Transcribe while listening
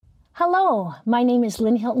Hello, my name is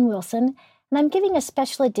Lynne Hilton Wilson, and I'm giving a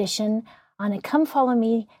special edition on a Come Follow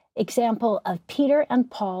Me example of Peter and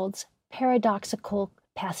Paul's paradoxical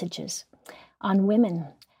passages on women.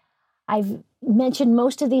 I've mentioned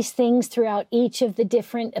most of these things throughout each of the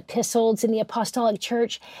different epistles in the Apostolic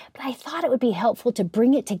Church, but I thought it would be helpful to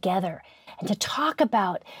bring it together and to talk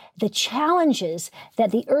about the challenges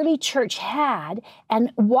that the early church had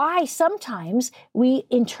and why sometimes we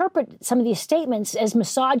interpret some of these statements as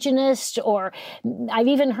misogynist, or I've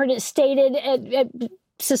even heard it stated at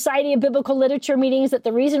Society of Biblical Literature meetings that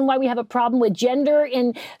the reason why we have a problem with gender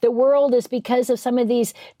in the world is because of some of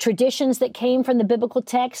these traditions that came from the biblical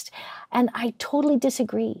text. And I totally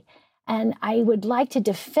disagree. And I would like to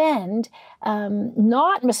defend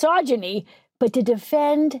not misogyny, but to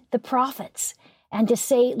defend the prophets and to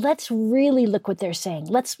say, let's really look what they're saying.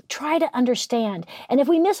 Let's try to understand. And if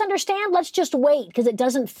we misunderstand, let's just wait, because it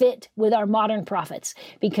doesn't fit with our modern prophets,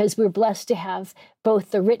 because we're blessed to have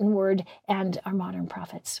both the written word and our modern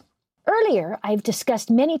prophets. Earlier, I've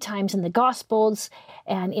discussed many times in the Gospels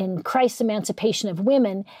and in Christ's emancipation of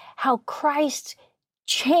women, how Christ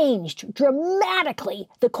changed dramatically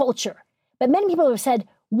the culture. But many people have said,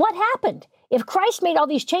 what happened? If Christ made all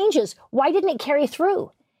these changes, why didn't it carry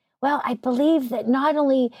through? Well, I believe that not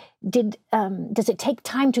only does it take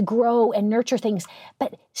time to grow and nurture things,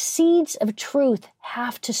 but seeds of truth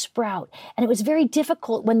have to sprout. And it was very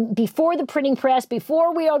difficult before the printing press,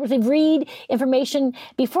 before we were able to read information,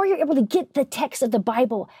 before you're able to get the text of the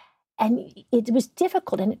Bible. And it was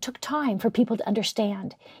difficult, and it took time for people to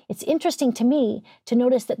understand. It's interesting to me to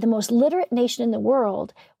notice that the most literate nation in the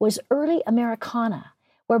world was early Americana,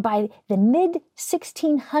 where by the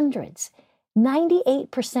mid-1600s,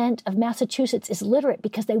 98% of Massachusetts is literate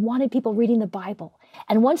because they wanted people reading the Bible.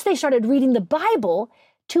 And once they started reading the Bible,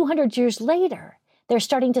 200 years later, they're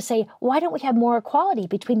starting to say, why don't we have more equality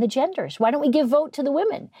between the genders? Why don't we give vote to the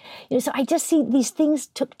women? So I just see these things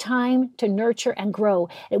took time to nurture and grow.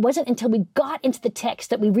 It wasn't until we got into the text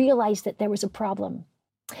that we realized that there was a problem.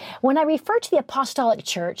 When I refer to the Apostolic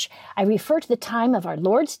Church, I refer to the time of our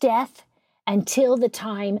Lord's death until the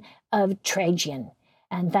time of Trajan.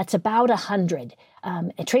 And that's about 100.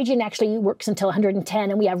 Trajan actually works until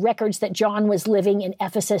 110, and we have records that John was living in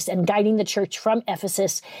Ephesus and guiding the church from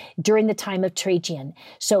Ephesus during the time of Trajan.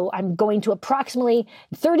 So I'm going to approximately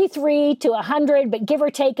 33 to 100, but give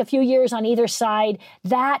or take a few years on either side.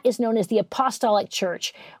 That is known as the Apostolic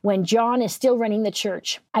Church, when John is still running the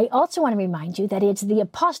church. I also want to remind you that it's the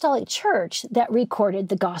Apostolic Church that recorded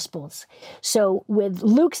the Gospels. So with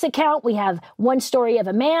Luke's account, we have one story of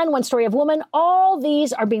a man, one story of a woman. All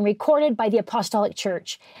these are being recorded by the Apostolic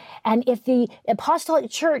Church. And if the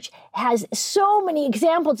Apostolic Church has so many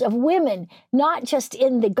examples of women, not just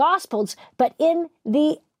in the Gospels, but in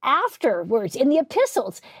the afterwards, in the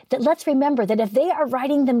epistles, that let's remember that if they are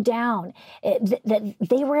writing them down, that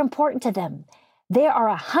they were important to them. There are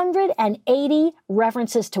 180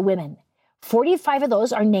 references to women. 45 of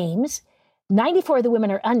those are names. 94 of the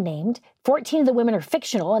women are unnamed, 14 of the women are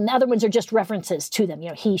fictional, and the other ones are just references to them,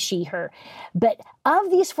 he, she, her. But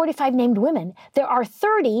of these 45 named women, there are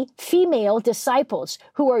 30 female disciples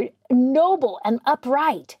who are noble and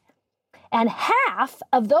upright. And half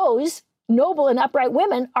of those noble and upright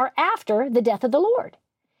women are after the death of the Lord.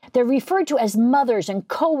 They're referred to as mothers and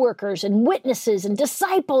co-workers and witnesses and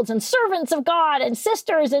disciples and servants of God and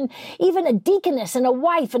sisters and even a deaconess and a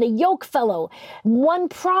wife and a yoke fellow, one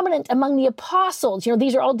prominent among the apostles.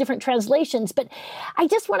 These are all different translations, but I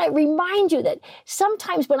just want to remind you that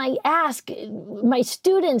sometimes when I ask my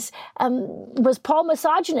students, was Paul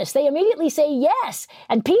misogynist? They immediately say yes,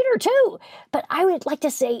 and Peter too. But I would like to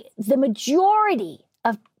say the majority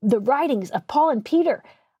of the writings of Paul and Peter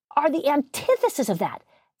are the antithesis of that.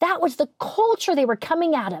 That was the culture they were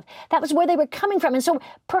coming out of. That was where they were coming from. And so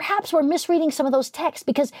perhaps we're misreading some of those texts,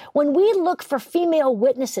 because when we look for female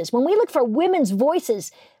witnesses, when we look for women's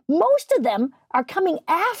voices, most of them are coming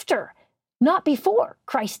after, not before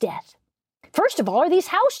Christ's death. First of all are these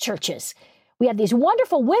house churches. We have these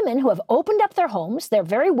wonderful women who have opened up their homes. They're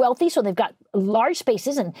very wealthy, so they've got large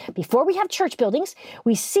spaces. And before we have church buildings,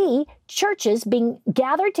 we see churches being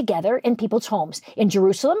gathered together in people's homes. In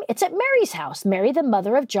Jerusalem, it's at Mary's house, Mary, the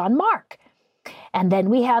mother of John Mark. And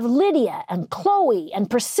then we have Lydia and Chloe and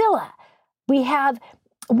Priscilla. We have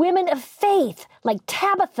women of faith like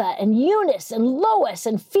Tabitha and Eunice and Lois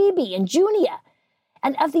and Phoebe and Junia.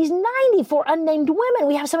 And of these 94 unnamed women,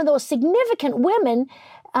 we have some of those significant women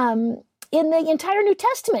in the entire New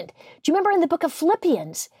Testament. Do you remember in the book of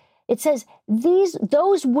Philippians, it says,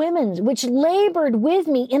 those women which labored with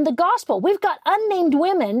me in the gospel. We've got unnamed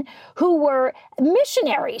women who were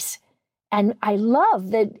missionaries And I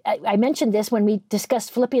love that, I mentioned this when we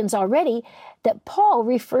discussed Philippians already, that Paul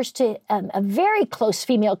refers to a very close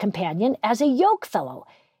female companion as a yoke fellow.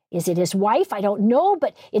 Is it his wife? I don't know,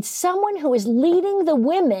 but it's someone who is leading the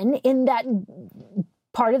women in that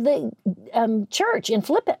part of the church in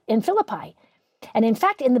Philippi. And in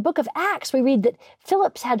fact, in the book of Acts, we read that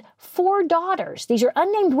Philip's had 4 daughters. These are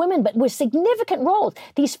unnamed women, but with significant roles.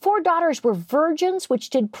 These 4 daughters were virgins, which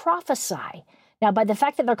did prophesy. Now, by the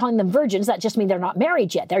fact that they're calling them virgins, that just means they're not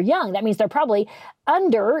married yet. They're young. That means they're probably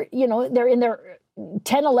under, they're in their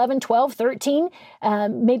 10, 11, 12, 13,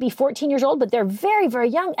 maybe 14 years old, but they're very, very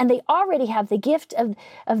young, and they already have the gift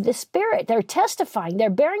of the Spirit. They're testifying. They're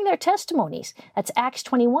bearing their testimonies. That's Acts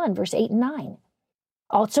 21, verse 8 and 9.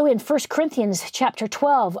 Also in 1 Corinthians chapter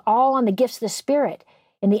 12, all on the gifts of the Spirit.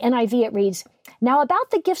 In the NIV, it reads, "Now about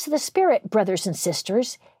the gifts of the Spirit, brothers and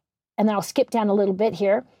sisters," and then I'll skip down a little bit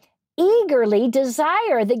here, "eagerly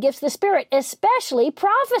desire the gifts of the Spirit, especially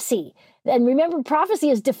prophecy." And remember, prophecy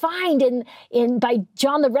is defined by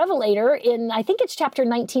John the Revelator in, I think it's chapter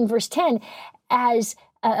 19, verse 10, as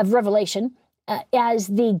of Revelation, as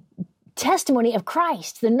the testimony of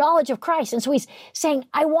Christ, the knowledge of Christ. And so he's saying,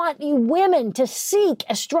 I want you women to seek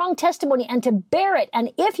a strong testimony and to bear it.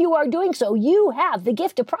 And if you are doing so, you have the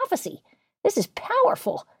gift of prophecy. This is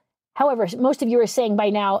powerful. However, most of you are saying by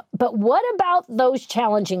now, but what about those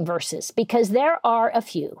challenging verses? Because there are a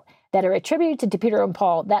few that are attributed to Peter and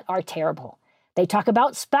Paul that are terrible. They talk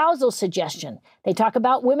about spousal suggestion. They talk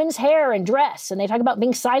about women's hair and dress, and they talk about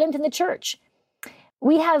being silent in the church.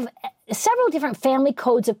 We have several different family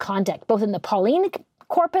codes of conduct, both in the Pauline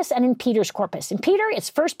corpus and in Peter's corpus. In Peter, it's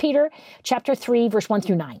 1 Peter chapter 3, verse 1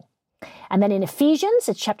 through 9. And then in Ephesians,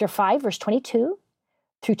 it's chapter 5, verse 22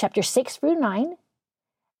 through chapter 6 through 9.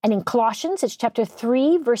 And in Colossians, it's chapter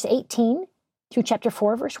 3, verse 18 through chapter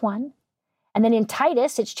 4, verse 1. And then in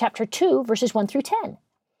Titus, it's chapter 2, verses 1 through 10.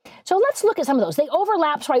 So let's look at some of those. They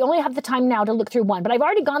overlap, so I only have the time now to look through one, but I've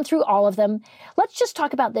already gone through all of them. Let's just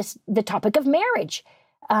talk about the topic of marriage.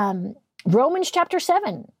 Romans chapter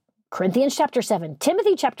 7, Corinthians chapter 7,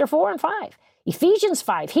 Timothy chapter 4 and 5, Ephesians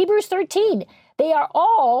 5, Hebrews 13. They are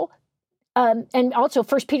all, and also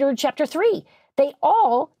 1 Peter chapter 3, they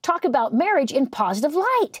all talk about marriage in positive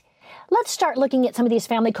light. Let's start looking at some of these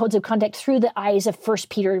family codes of conduct through the eyes of 1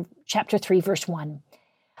 Peter chapter 3, verse 1.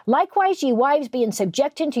 "Likewise, ye wives, be in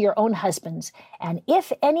subjection to your own husbands, and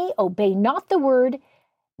if any obey not the word,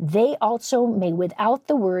 they also may without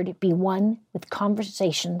the word be won with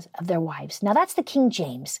conversations of their wives." Now, that's the King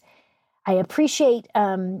James. I appreciate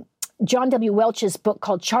John W. Welch's book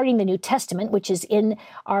called Charting the New Testament, which is in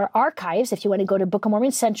our archives. If you want to go to Book of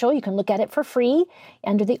Mormon Central, you can look at it for free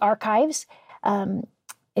under the archives.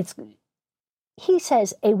 He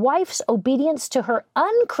says, "A wife's obedience to her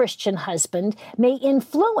unchristian husband may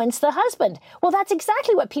influence the husband." Well, that's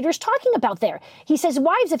exactly what Peter's talking about there. He says,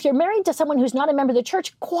 wives, if you're married to someone who's not a member of the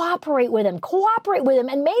church, cooperate with him,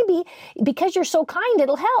 and maybe because you're so kind,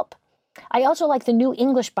 it'll help. I also like the New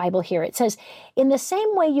English Bible here. It says, "In the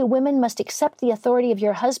same way, you women must accept the authority of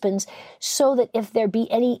your husbands, so that if there be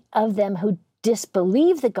any of them who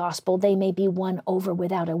disbelieve the gospel, they may be won over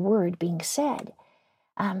without a word being said."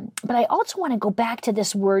 But I also want to go back to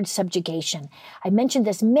this word subjugation. I mentioned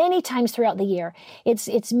this many times throughout the year.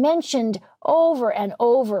 It's mentioned over and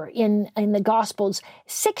over in the Gospels,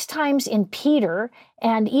 6 times in Peter,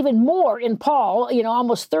 and even more in Paul,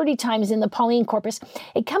 almost 30 times in the Pauline corpus.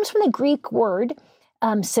 It comes from the Greek word,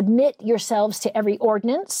 submit yourselves to every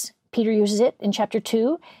ordinance. Peter uses it in chapter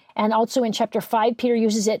 2. And also in chapter 5, Peter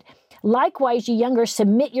uses it, "Likewise, ye younger,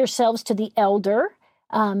 submit yourselves to the elder."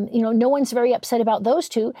 No one's very upset about those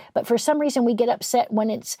two, but for some reason we get upset when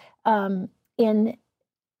it's in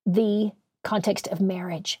the context of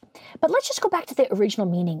marriage. But let's just go back to the original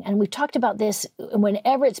meaning. And we've talked about this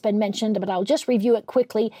whenever it's been mentioned, but I'll just review it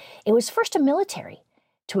quickly. It was first a military,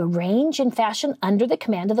 to arrange and fashion under the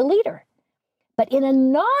command of the leader. But in a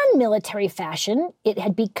non-military fashion, it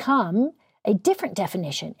had become a different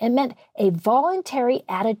definition. It meant a voluntary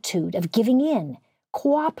attitude of giving in,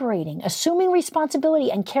 cooperating, assuming responsibility,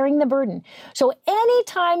 and carrying the burden. So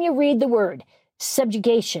anytime you read the word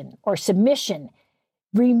subjugation or submission,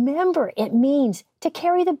 remember it means to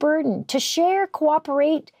carry the burden, to share,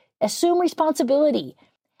 cooperate, assume responsibility.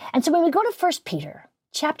 And so when we go to 1 Peter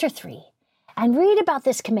chapter 3 and read about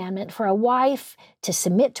this commandment for a wife to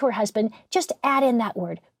submit to her husband, just add in that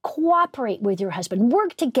word, cooperate with your husband,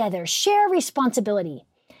 work together, share responsibility.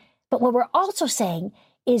 But what we're also saying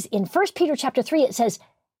is in 1 Peter chapter 3, it says,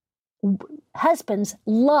 husbands,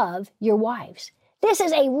 love your wives. This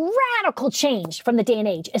is a radical change from the day and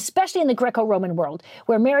age, especially in the Greco-Roman world,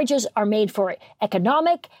 where marriages are made for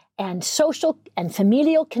economic and social and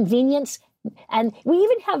familial convenience. And we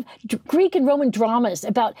even have Greek and Roman dramas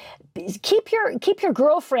about keep your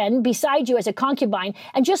girlfriend beside you as a concubine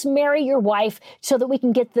and just marry your wife so that we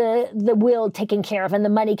can get the will taken care of and the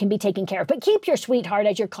money can be taken care of. But keep your sweetheart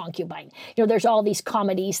as your concubine. There's all these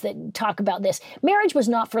comedies that talk about this. Marriage was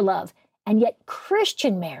not for love. And yet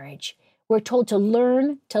Christian marriage, we're told to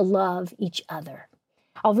learn to love each other.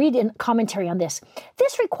 I'll read a commentary on this.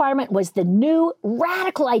 This requirement was the new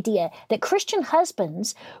radical idea that Christian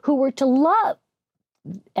husbands who were to love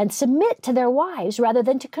and submit to their wives rather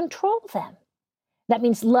than to control them. That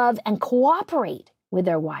means love and cooperate with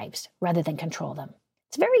their wives rather than control them.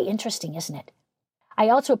 It's very interesting, isn't it? I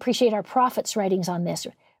also appreciate our prophet's writings on this.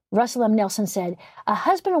 Russell M. Nelson said, a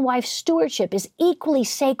husband and wife stewardship is equally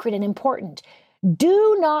sacred and important.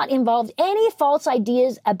 Do not involve any false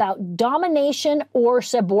ideas about domination or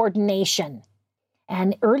subordination.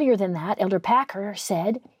 And earlier than that, Elder Packer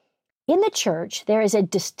said, in the church, there is a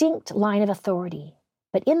distinct line of authority,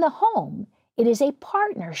 but in the home, it is a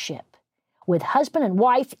partnership with husband and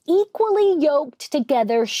wife equally yoked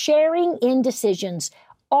together, sharing in decisions,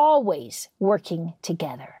 always working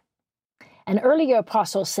together. An earlier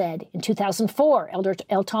apostle said in 2004, Elder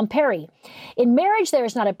L. Tom Perry, in marriage, there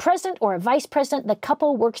is not a president or a vice president. The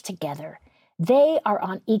couple works together. They are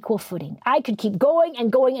on equal footing. I could keep going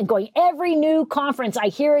and going and going. Every new conference, I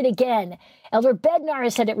hear it again. Elder Bednar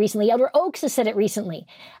has said it recently. Elder Oaks has said it recently.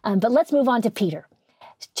 But let's move on to Peter.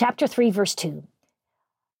 Chapter 3, verse 2.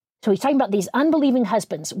 So he's talking about these unbelieving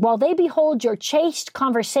husbands. While they behold your chaste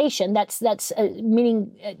conversation, that's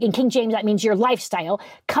meaning, in King James, that means your lifestyle,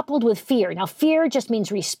 coupled with fear. Now, fear just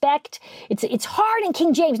means respect. It's hard in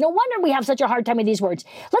King James. No wonder we have such a hard time with these words.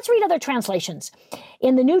 Let's read other translations.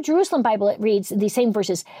 In the New Jerusalem Bible, it reads these same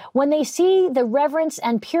verses, when they see the reverence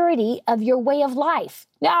and purity of your way of life.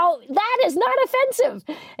 Now, that is not offensive.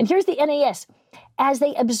 And here's the NAS. As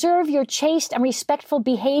they observe your chaste and respectful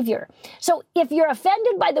behavior. So if you're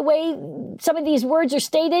offended by the way some of these words are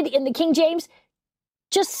stated in the King James,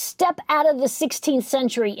 just step out of the 16th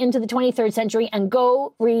century into the 23rd century and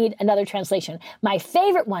go read another translation. My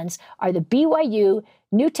favorite ones are the BYU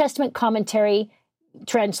New Testament commentary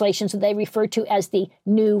translations that they refer to as the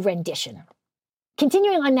New Rendition.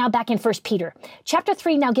 Continuing on now back in 1 Peter. Chapter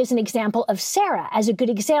 3 now gives an example of Sarah as a good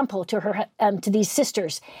example to her to these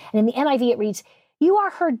sisters. And in the NIV it reads, you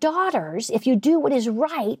are her daughters if you do what is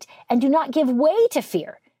right and do not give way to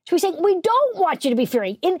fear. So he's saying, we don't want you to be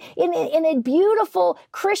fearing. In a beautiful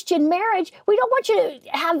Christian marriage, we don't want you to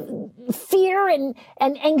have fear and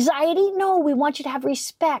anxiety. No, we want you to have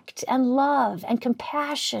respect and love and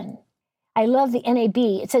compassion. I love the NAB.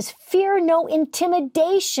 It says, fear no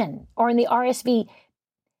intimidation. Or in the RSV,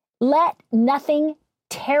 let nothing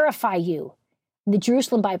terrify you. In the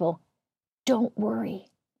Jerusalem Bible, don't worry.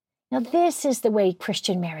 Now, this is the way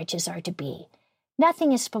Christian marriages are to be.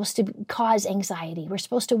 Nothing is supposed to cause anxiety. We're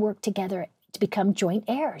supposed to work together to become joint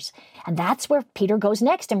heirs. And that's where Peter goes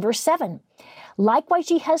next in verse 7. Likewise,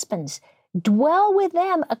 ye husbands, dwell with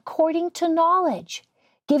them according to knowledge,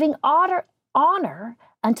 giving honor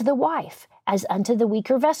unto the wife as unto the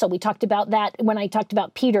weaker vessel. We talked about that when I talked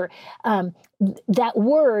about Peter. That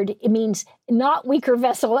word, it means not weaker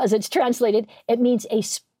vessel as it's translated. It means a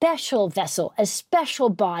special vessel, a special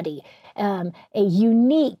body, a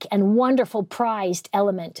unique and wonderful prized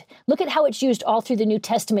element. Look at how it's used all through the New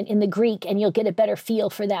Testament in the Greek, and you'll get a better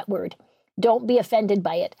feel for that word. Don't be offended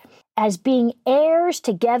by it. As being heirs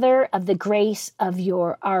together of the grace of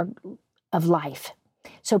of life.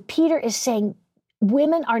 So Peter is saying,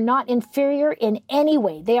 women are not inferior in any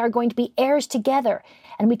way. They are going to be heirs together.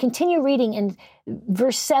 And we continue reading in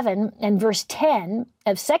verse 7 and verse 10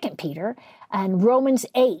 of 2 Peter and Romans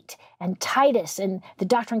 8 and Titus and the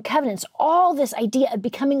Doctrine and Covenants, all this idea of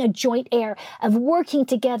becoming a joint heir, of working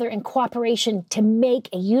together in cooperation to make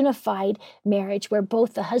a unified marriage where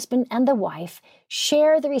both the husband and the wife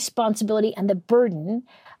share the responsibility and the burden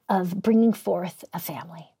of bringing forth a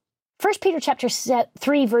family. 1 Peter chapter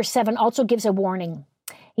 3, verse 7 also gives a warning.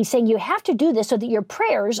 He's saying you have to do this so that your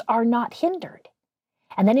prayers are not hindered.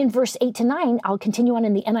 And then in verse 8 to 9, I'll continue on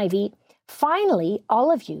in the NIV. Finally,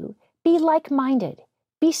 all of you, be like-minded.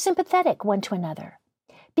 Be sympathetic one to another.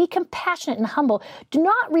 Be compassionate and humble. Do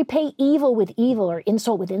not repay evil with evil or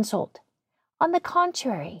insult with insult. On the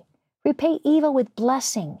contrary, repay evil with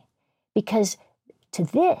blessing, because to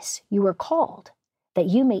this you were called, that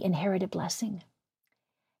you may inherit a blessing.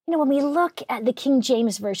 You know, when we look at the King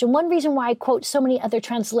James Version, one reason why I quote so many other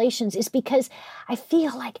translations is because I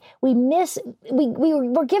feel like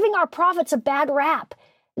we're giving our prophets a bad rap.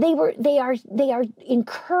 They are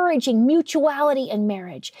encouraging mutuality in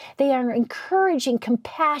marriage. They are encouraging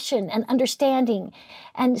compassion and understanding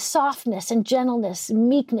and softness and gentleness,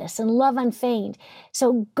 meekness and love unfeigned.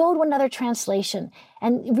 So go to another translation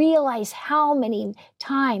and realize how many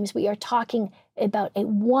times we are talking about a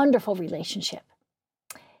wonderful relationship.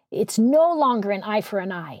 It's no longer an eye for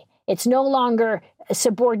an eye. It's no longer a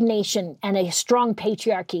subordination and a strong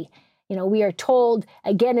patriarchy. We are told,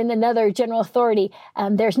 again, in another general authority,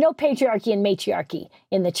 there's no patriarchy and matriarchy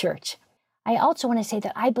in the church. I also want to say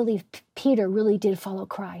that I believe Peter really did follow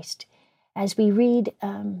Christ. As we read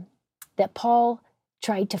that Paul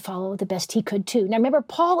tried to follow the best he could too. Now remember,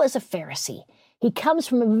 Paul is a Pharisee. He comes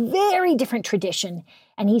from a very different tradition,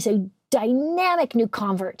 and he's a dynamic new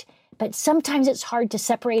convert. But sometimes it's hard to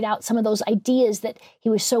separate out some of those ideas that he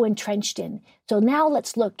was so entrenched in. So now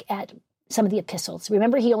let's look at some of the epistles.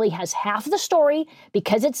 Remember, he only has half the story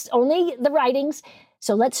because it's only the writings.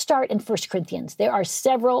 So let's start in 1 Corinthians. There are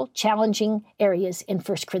several challenging areas in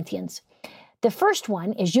 1 Corinthians. The first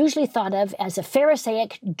one is usually thought of as a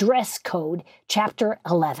Pharisaic dress code, chapter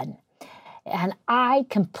 11. And I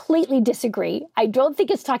completely disagree. I don't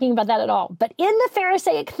think it's talking about that at all. But in the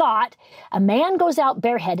Pharisaic thought, a man goes out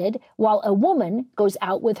bareheaded while a woman goes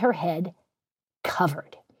out with her head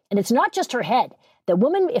covered. And it's not just her head. The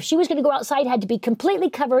woman, if she was going to go outside, had to be completely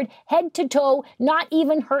covered, head to toe, not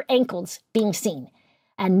even her ankles being seen,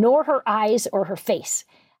 and nor her eyes or her face.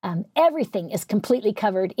 Everything is completely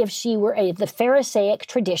covered if she were the Pharisaic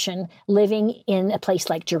tradition living in a place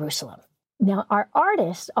like Jerusalem. Now, our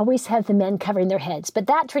artists always have the men covering their heads, but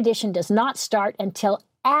that tradition does not start until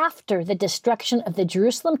after the destruction of the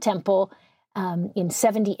Jerusalem temple in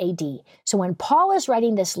 70 AD. So when Paul is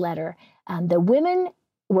writing this letter, the women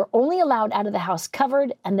were only allowed out of the house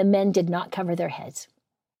covered, and the men did not cover their heads.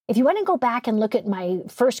 If you want to go back and look at my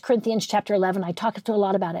 1 Corinthians chapter 11, I talked a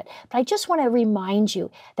lot about it, but I just want to remind you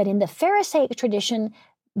that in the Pharisaic tradition,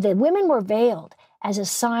 the women were veiled as a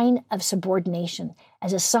sign of subordination,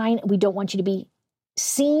 as a sign we don't want you to be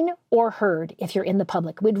seen or heard if you're in the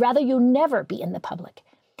public. We'd rather you never be in the public.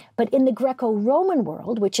 But in the Greco-Roman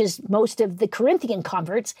world, which is most of the Corinthian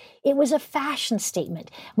converts, it was a fashion statement.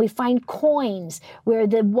 We find coins where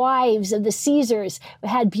the wives of the Caesars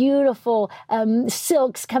had beautiful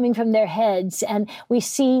silks coming from their heads. And we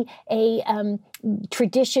see a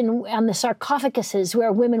tradition on the sarcophaguses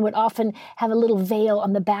where women would often have a little veil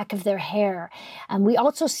on the back of their hair. We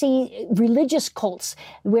also see religious cults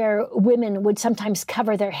where women would sometimes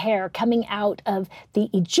cover their hair coming out of the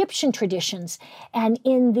Egyptian traditions. And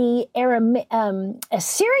in the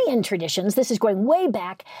Assyrian traditions, this is going way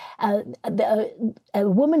back, a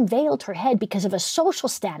woman veiled her head because of a social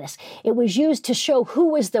status. It was used to show who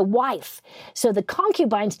was the wife. So the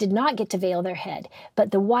concubines did not get to veil their head, but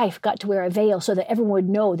the wife got to wear a veil so that everyone would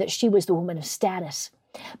know that she was the woman of status.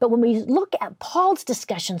 But when we look at Paul's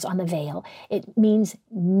discussions on the veil, it means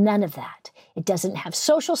none of that. It doesn't have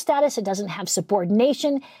social status. It doesn't have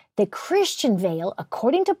subordination. The Christian veil,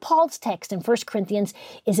 according to Paul's text in 1 Corinthians,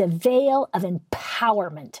 is a veil of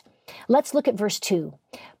empowerment. Let's look at verse 2.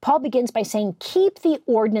 Paul begins by saying, "Keep the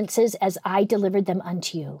ordinances as I delivered them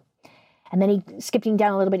unto you." And then skipping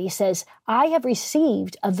down a little bit, he says, "I have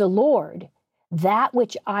received of the Lord that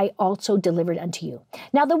which I also delivered unto you."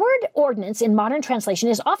 Now, the word ordinance in modern translation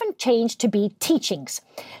is often changed to be teachings.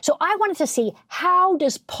 So I wanted to see, how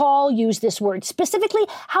does Paul use this word? Specifically,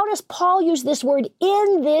 how does Paul use this word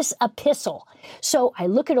in this epistle? So I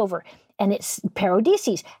look it over, and it's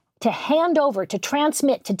parodicea, to hand over, to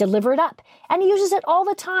transmit, to deliver it up. And he uses it all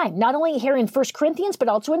the time, not only here in 1 Corinthians, but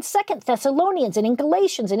also in 2 Thessalonians and in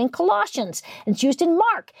Galatians and in Colossians. And it's used in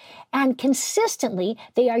Mark. And consistently,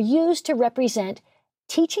 they are used to represent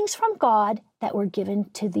teachings from God that were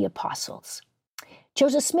given to the apostles.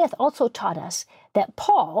 Joseph Smith also taught us that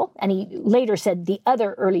Paul, and he later said the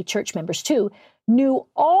other early church members too, knew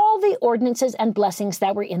all the ordinances and blessings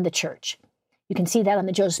that were in the church. You can see that on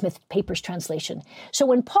the Joseph Smith Papers translation. So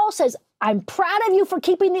when Paul says, "I'm proud of you for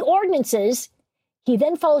keeping the ordinances," he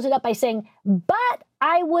then follows it up by saying, "But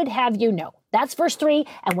I would have you know." That's verse 3.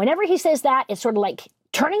 And whenever he says that, it's sort of like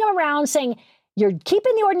turning him around saying, you're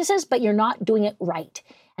keeping the ordinances, but you're not doing it right.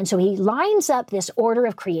 And so he lines up this order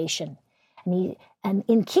of creation. And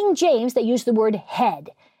in King James, they use the word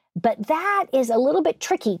head. But that is a little bit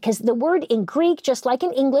tricky because the word in Greek, just like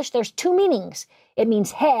in English, there's two meanings. It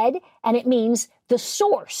means head, and it means the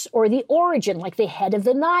source or the origin, like the head of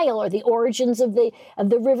the Nile or the origins of the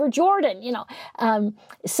River Jordan.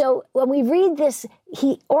 So when we read this,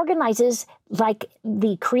 he organizes like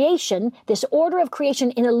the creation, this order of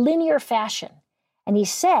creation in a linear fashion. And he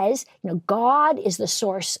says, God is the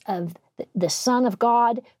source of the Son of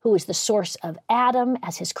God, who is the source of Adam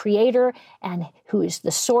as his creator, and who is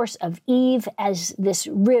the source of Eve as this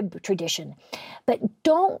rib tradition. But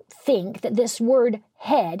don't think that this word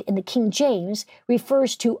head in the King James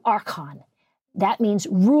refers to archon. That means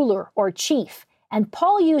ruler or chief. And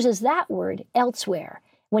Paul uses that word elsewhere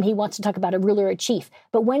when he wants to talk about a ruler or chief.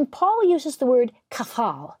 But when Paul uses the word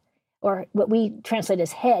kafal, or what we translate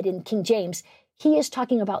as head in King James, he is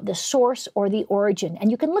talking about the source or the origin. And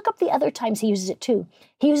you can look up the other times he uses it too.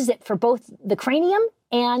 He uses it for both the cranium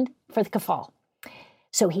and for the kafal.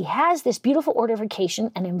 So he has this beautiful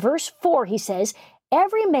ordification. And in verse 4, he says,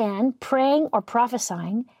 every man praying or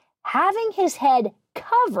prophesying, having his head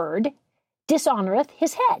covered, dishonoreth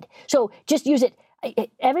his head. So just use it.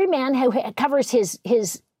 Every man who covers his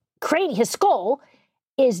cranium, his skull,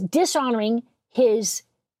 is dishonoring his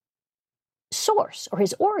source or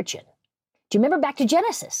his origin. Do you remember back to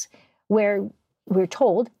Genesis, where we're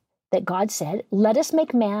told that God said, let us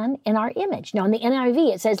make man in our image. Now in the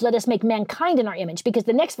NIV, it says, let us make mankind in our image, because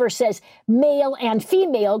the next verse says, male and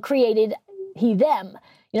female created he them.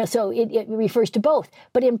 So it refers to both.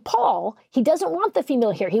 But in Paul, he doesn't want the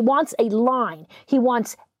female here. He wants a line. He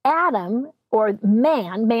wants Adam, or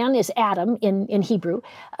man. Man is Adam in Hebrew,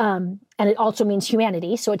 and it also means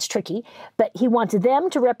humanity, so it's tricky. But he wants them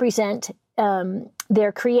to represent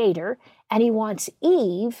their creator, and he wants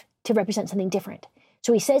Eve to represent something different.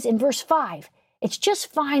 So he says in verse 5, it's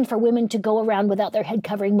just fine for women to go around without their head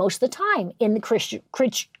covering most of the time in the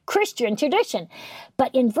Christian tradition.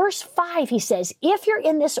 But in verse 5, he says, if you're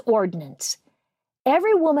in this ordinance,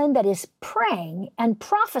 every woman that is praying and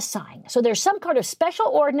prophesying, so there's some kind of special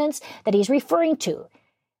ordinance that he's referring to,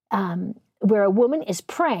 where a woman is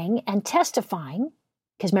praying and testifying,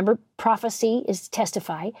 because remember, prophecy is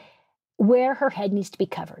testify, where her head needs to be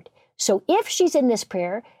covered. So if she's in this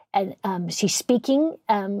prayer and she's speaking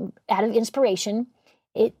out of inspiration,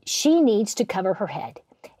 she needs to cover her head.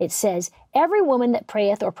 It says, every woman that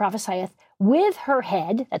prayeth or prophesieth with her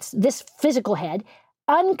head, that's this physical head,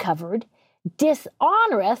 uncovered,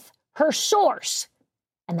 dishonoreth her source.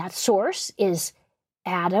 And that source is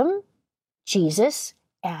Adam, Jesus,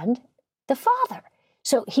 and the Father.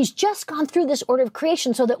 So he's just gone through this order of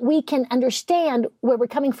creation so that we can understand where we're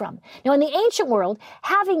coming from. Now, in the ancient world,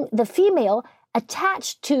 having the female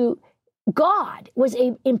attached to God was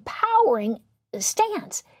an empowering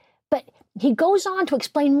stance. But he goes on to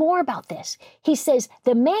explain more about this. He says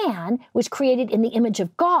the man was created in the image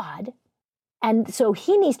of God, and so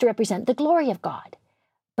he needs to represent the glory of God.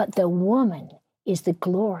 But the woman is the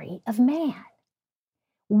glory of man.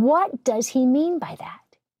 What does he mean by that?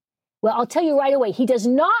 Well, I'll tell you right away, he does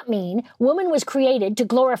not mean woman was created to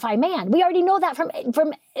glorify man. We already know that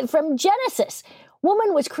from Genesis.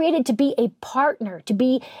 Woman was created to be a partner, to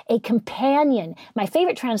be a companion. My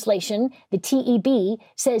favorite translation, the TEB,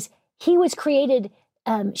 says she was created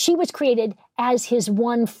as his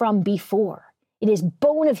one from before. It is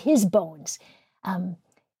bone of his bones.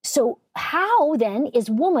 So how then is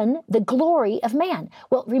woman the glory of man?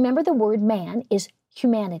 Well, remember the word man is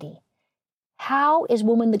humanity. How is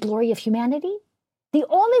woman the glory of humanity? The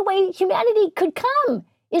only way humanity could come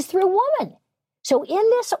is through woman. So in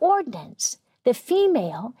this ordinance, the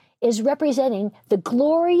female is representing the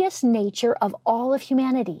glorious nature of all of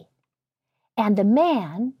humanity. And the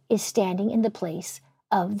man is standing in the place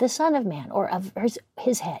of the Son of Man, or of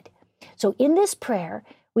his head. So in this prayer,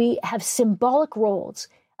 we have symbolic roles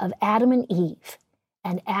of Adam and Eve.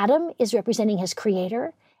 And Adam is representing his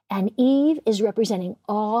creator, and Eve is representing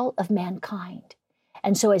all of mankind.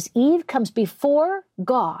 And so as Eve comes before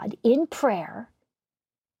God in prayer,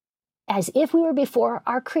 as if we were before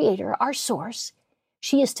our creator, our source,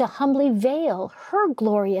 she is to humbly veil her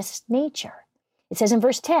glorious nature. It says in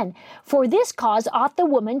verse 10, for this cause ought the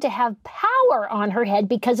woman to have power on her head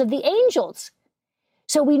because of the angels.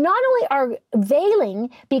 So we not only are veiling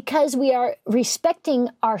because we are respecting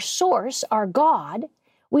our source, our God,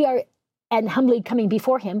 we are and humbly coming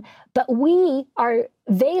before him, but we are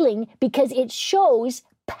veiling because it shows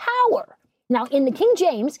power. Now, in the King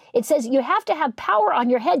James, it says you have to have power on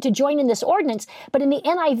your head to join in this ordinance, but in the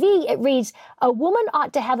NIV, it reads, a woman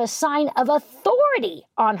ought to have a sign of authority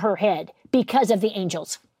on her head because of the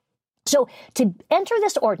angels. So to enter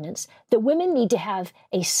this ordinance, the women need to have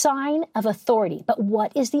a sign of authority. But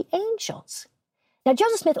what is the angels? Now,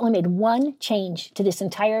 Joseph Smith only made one change to this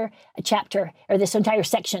entire chapter, or this entire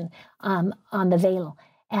section on the veil.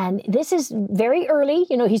 And this is very early.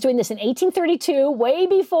 You know, he's doing this in 1832, way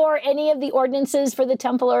before any of the ordinances for the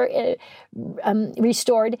temple are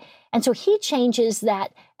restored. And so he changes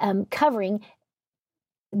that covering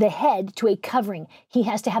the head to a covering. He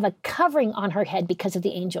has to have a covering on her head because of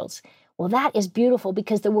the angels. Well, that is beautiful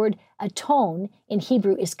because the word atone in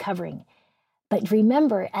Hebrew is covering. But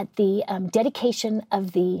remember, at the dedication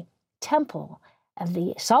of the temple, of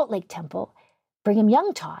the Salt Lake Temple, Brigham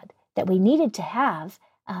Young taught that we needed to have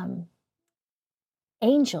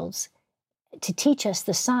angels to teach us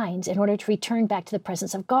the signs in order to return back to the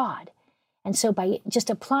presence of God. And so by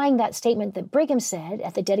just applying that statement that Brigham said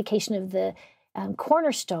at the dedication of the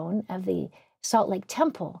cornerstone of the Salt Lake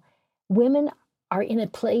Temple, women are in a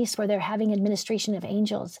place where they're having administration of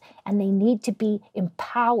angels, and they need to be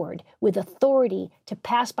empowered with authority to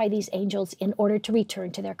pass by these angels in order to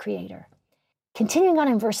return to their Creator. Continuing on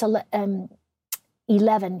in verse 11,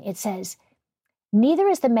 it says, neither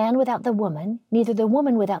is the man without the woman, neither the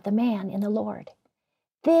woman without the man in the Lord.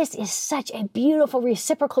 This is such a beautiful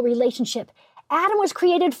reciprocal relationship. Adam was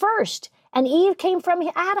created first, and Eve came from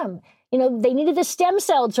Adam. They needed the stem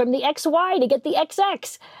cells from the XY to get the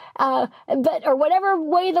XX, or whatever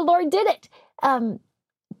way the Lord did it.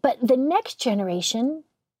 But the next generation,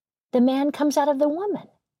 the man comes out of the woman.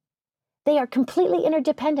 They are completely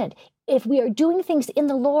interdependent. If we are doing things in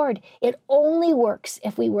the Lord, it only works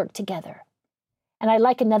if we work together. And I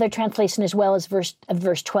like another translation as well as verse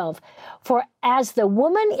 12. For as the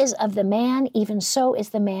woman is of the man, even so is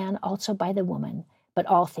the man also by the woman, but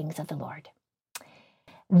all things of the Lord.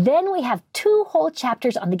 Then we have 2 whole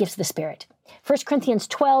chapters on the gifts of the Spirit, 1 Corinthians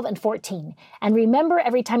 12 and 14. And remember,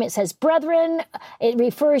 every time it says brethren, it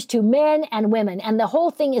refers to men and women. And the whole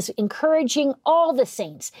thing is encouraging all the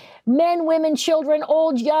saints, men, women, children,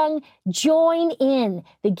 old, young, join in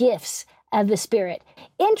the gifts of the Spirit.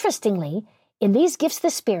 Interestingly, in these gifts of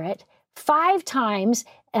the Spirit, 5 times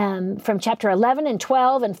from chapter 11 and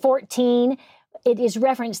 12 and 14, it is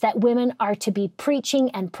referenced that women are to be preaching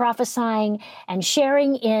and prophesying and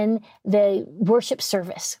sharing in the worship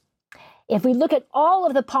service. If we look at all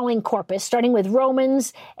of the Pauline corpus, starting with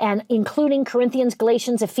Romans and including Corinthians,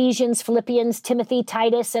 Galatians, Ephesians, Philippians, Timothy,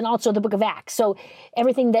 Titus, and also the book of Acts. So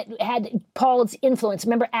everything that had Paul's influence.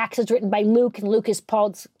 Remember, Acts is written by Luke, and Luke is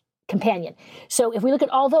Paul's companion. So if we look at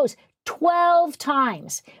all those, 12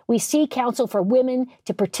 times we see counsel for women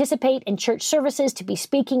to participate in church services, to be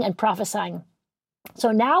speaking and prophesying.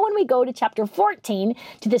 So now when we go to chapter 14,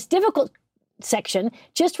 to this difficult section,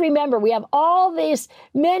 just remember we have all these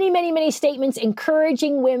many statements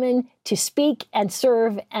encouraging women to speak and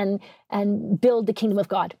serve and build the kingdom of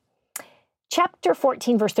God. Chapter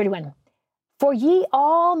 14, verse 31. For ye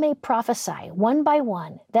all may prophesy one by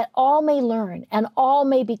one, that all may learn and all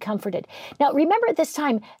may be comforted. Now, remember at this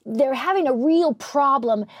time, they're having a real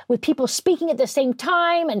problem with people speaking at the same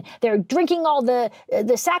time, and they're drinking all the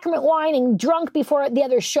sacrament wine and drunk before the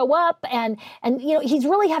others show up. And he's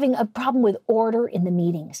really having a problem with order in the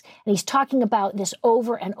meetings. And he's talking about this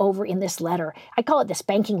over and over in this letter. I call it the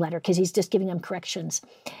spanking letter because he's just giving them corrections.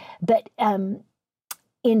 But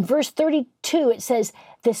in verse 32, it says,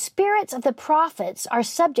 the spirits of the prophets are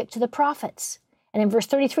subject to the prophets. And in verse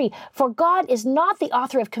 33, for God is not the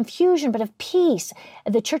author of confusion, but of peace,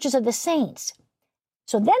 the churches of the saints.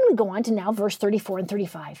 So then we go on to now verse 34 and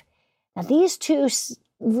 35. Now these two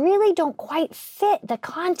really don't quite fit the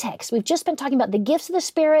context. We've just been talking about the gifts of the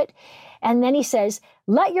Spirit. And then he says,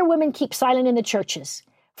 let your women keep silent in the churches,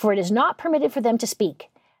 for it is not permitted for them to speak.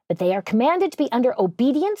 But they are commanded to be under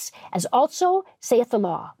obedience, as also saith the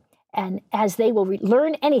law. And as they will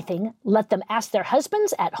learn anything, let them ask their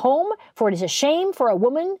husbands at home, for it is a shame for a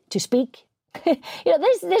woman to speak.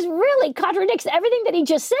 This really contradicts everything that he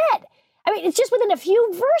just said. I mean, it's just within a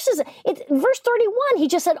few verses. It's verse 31, he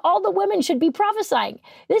just said all the women should be prophesying.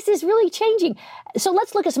 This is really changing. So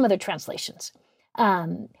let's look at some other translations.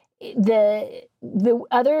 The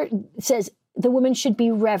other says the woman should be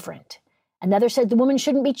reverent. Another said the woman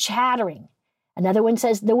shouldn't be chattering. Another one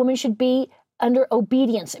says the woman should be under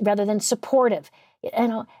obedience rather than supportive.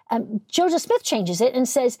 Joseph Smith changes it and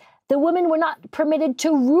says the women were not permitted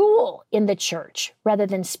to rule in the church rather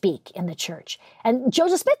than speak in the church. And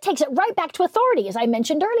Joseph Smith takes it right back to authority, as I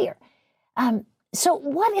mentioned earlier. So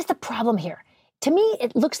what is the problem here? To me,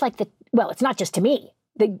 it looks like it's not just to me.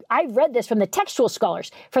 I've read this from the textual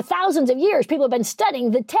scholars. For thousands of years, people have been studying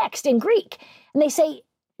the text in Greek. And they say,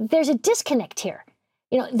 there's a disconnect here.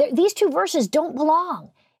 These two verses don't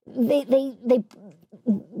belong. They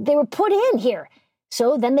were put in here.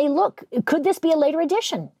 So then they look, could this be a later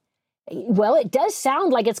addition? Well, it does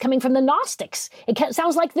sound like it's coming from the Gnostics. It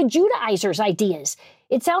sounds like the Judaizers' ideas.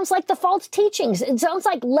 It sounds like the false teachings. It sounds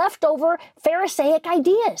like leftover Pharisaic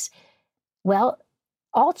ideas. Well,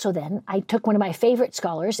 also then, I took one of my favorite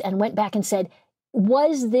scholars and went back and said,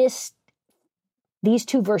 was these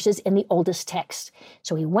two verses in the oldest text?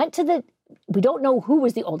 So he went to the we don't know who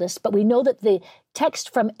was the oldest, but we know that the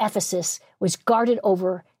text from Ephesus was guarded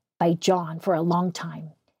over by John for a long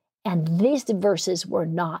time. And these verses were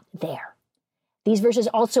not there. These verses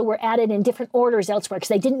also were added in different orders elsewhere because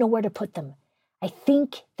they didn't know where to put them. I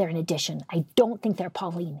think they're an addition. I don't think they're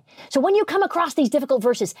Pauline. So when you come across these difficult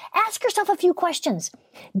verses, ask yourself a few questions.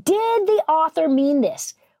 Did the author mean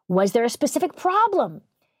this? Was there a specific problem?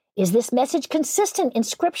 Is this message consistent in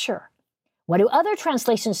Scripture? What do other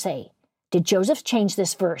translations say? Did Joseph change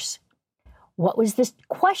this verse? What was this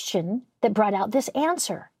question that brought out this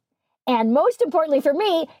answer? And most importantly for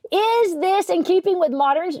me, is this in keeping with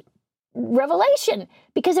modern revelation?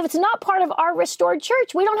 Because if it's not part of our restored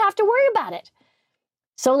church, we don't have to worry about it.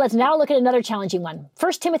 So let's now look at another challenging one.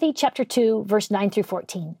 1 Timothy chapter 2, verse 9 through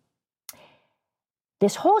 14.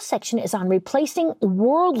 This whole section is on replacing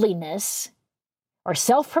worldliness or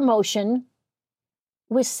self-promotion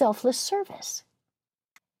with selfless service.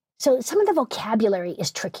 So some of the vocabulary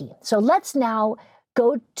is tricky. So let's now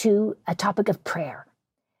go to a topic of prayer.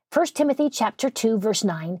 1 Timothy chapter 2, verse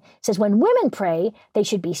 9 says, when women pray, they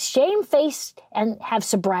should be shamefaced and have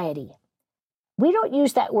sobriety. We don't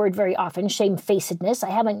use that word very often, shamefacedness. I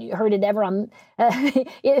haven't heard it ever in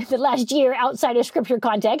the last year outside of Scripture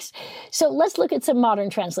context. So let's look at some modern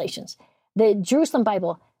translations. The Jerusalem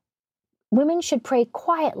Bible, women should pray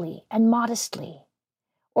quietly and modestly.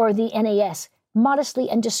 Or the NAS, modestly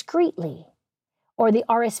and discreetly. Or the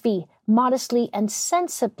RSV, modestly and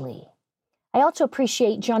sensibly. I also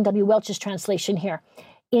appreciate John W. Welch's translation here.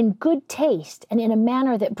 In good taste and in a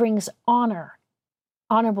manner that brings honor,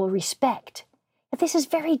 honorable respect. But this is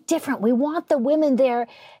very different. We want the women there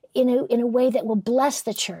in a way that will bless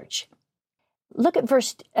the church. Look at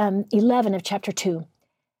verse 11 of chapter 2.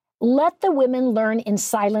 Let the women learn in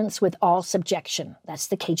silence with all subjection. That's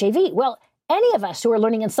the KJV. Well, any of us who are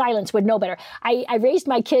learning in silence would know better. I raised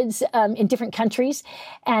my kids in different countries,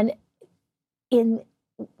 and in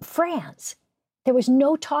France, there was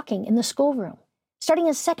no talking in the schoolroom. Starting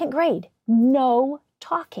in second grade, no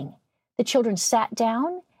talking. The children sat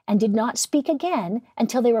down and did not speak again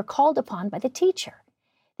until they were called upon by the teacher.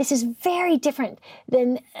 This is very different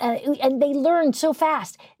than, and they learned so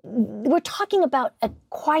fast. We're talking about a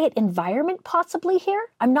quiet environment possibly here.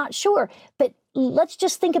 I'm not sure, but let's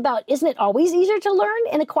just think about, isn't it always easier to learn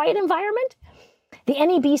in a quiet environment? The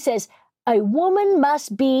NEB says, a woman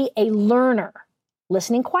must be a learner,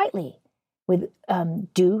 listening quietly with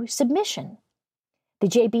due submission. The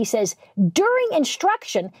JB says, during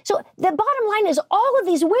instruction, so the bottom line is all of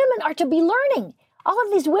these women are to be learning. All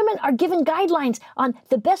of these women are given guidelines on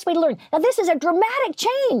the best way to learn. Now, this is a dramatic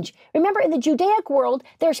change. Remember, in the Judaic world,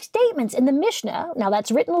 there are statements in the Mishnah. Now,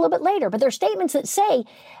 that's written a little bit later, but there are statements that say,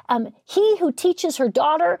 he who teaches her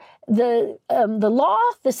daughter the law,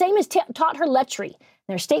 the same as taught her lechery.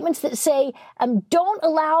 There are statements that say, don't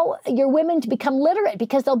allow your women to become literate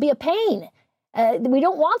because they'll be a pain. We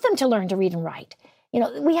don't want them to learn to read and write. You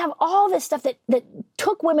know, we have all this stuff that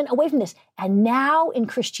took women away from this. And now in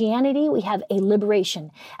Christianity, we have a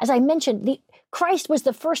liberation. As I mentioned, Christ was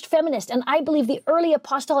the first feminist, and I believe the early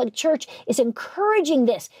apostolic church is encouraging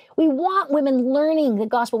this. We want women learning the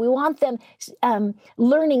gospel. We want them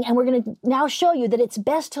learning, and we're going to now show you that it's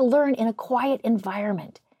best to learn in a quiet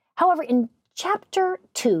environment. However, in chapter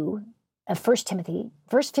 2 of 1 Timothy,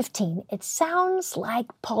 verse 15, it sounds like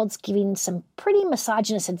Paul's giving some pretty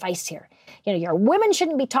misogynist advice here. You know, your women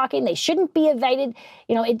shouldn't be talking. They shouldn't be invited.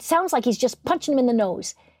 You know, it sounds like he's just punching them in the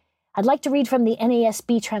nose. I'd like to read from the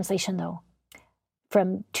NASB translation, though,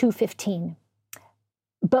 from 2:15.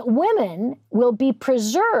 But women will be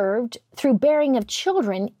preserved through bearing of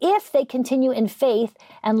children if they continue in faith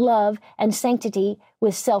and love and sanctity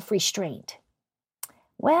with self-restraint.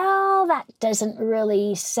 Well, that doesn't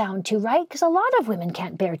really sound too right because a lot of women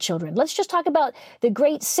can't bear children. Let's just talk about the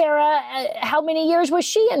great Sarah. How many years was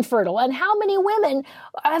she infertile? And how many women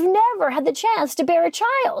have never had the chance to bear a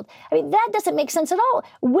child? I mean, that doesn't make sense at all.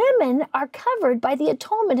 Women are covered by the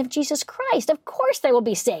atonement of Jesus Christ. Of course they will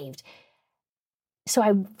be saved. So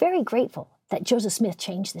I'm very grateful that Joseph Smith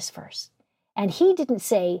changed this verse. And he didn't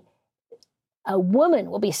say a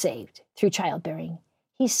woman will be saved through childbearing.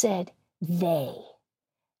 He said they.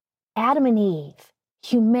 Adam and Eve,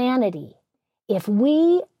 humanity, if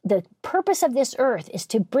the purpose of this earth is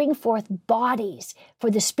to bring forth bodies for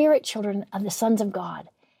the spirit children of the sons of God,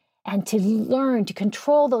 and to learn to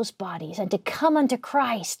control those bodies and to come unto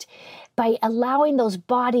Christ by allowing those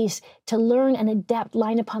bodies to learn and adapt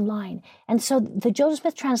line upon line. And so the Joseph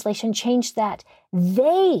Smith translation changed that.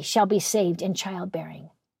 They shall be saved in childbearing.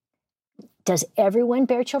 Does everyone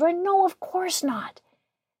bear children? No, of course not.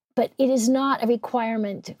 But it is not a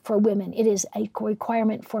requirement for women. It is a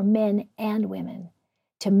requirement for men and women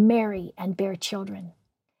to marry and bear children.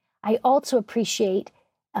 I also appreciate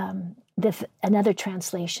another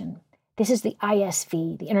translation. This is the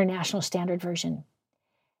ISV, the International Standard Version.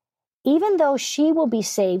 Even though she will be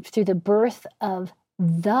saved through the birth of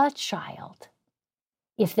the child,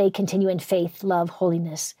 if they continue in faith, love,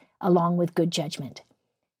 holiness, along with good judgment.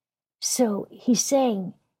 So he's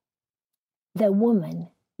saying the woman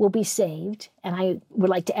will be saved, and I would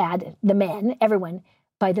like to add the men, everyone,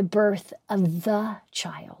 by the birth of the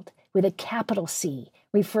child, with a capital C,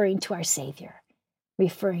 referring to our Savior,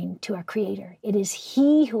 referring to our Creator. It is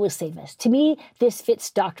He who will save us. To me, this fits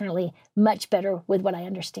doctrinally much better with what I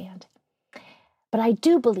understand. But I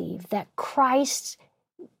do believe that Christ's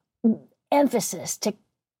emphasis to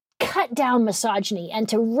cut down misogyny and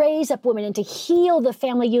to raise up women and to heal the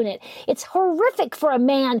family unit. It's horrific for a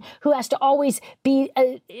man who has to always be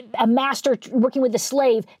a master working with a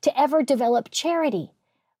slave to ever develop charity.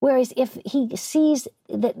 Whereas if he sees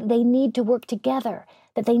that they need to work together,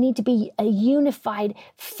 that they need to be a unified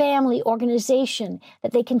family organization,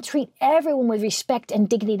 that they can treat everyone with respect and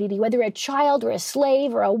dignity, whether a child or a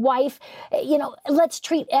slave or a wife, let's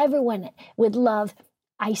treat everyone with love.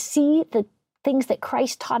 I see the things that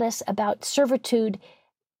Christ taught us about servitude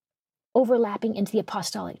overlapping into the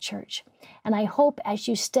apostolic church. And I hope as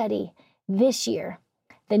you study this year,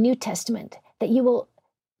 the New Testament, that you will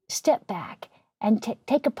step back and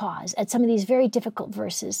take a pause at some of these very difficult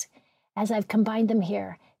verses as I've combined them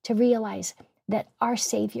here to realize that our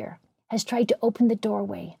Savior has tried to open the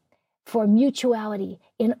doorway for mutuality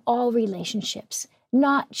in all relationships,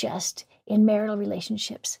 not just in marital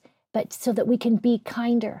relationships, but so that we can be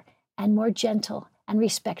kinder and more gentle and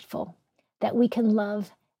respectful, that we can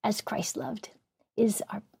love as Christ loved, is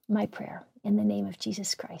my prayer in the name of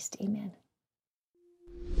Jesus Christ. Amen.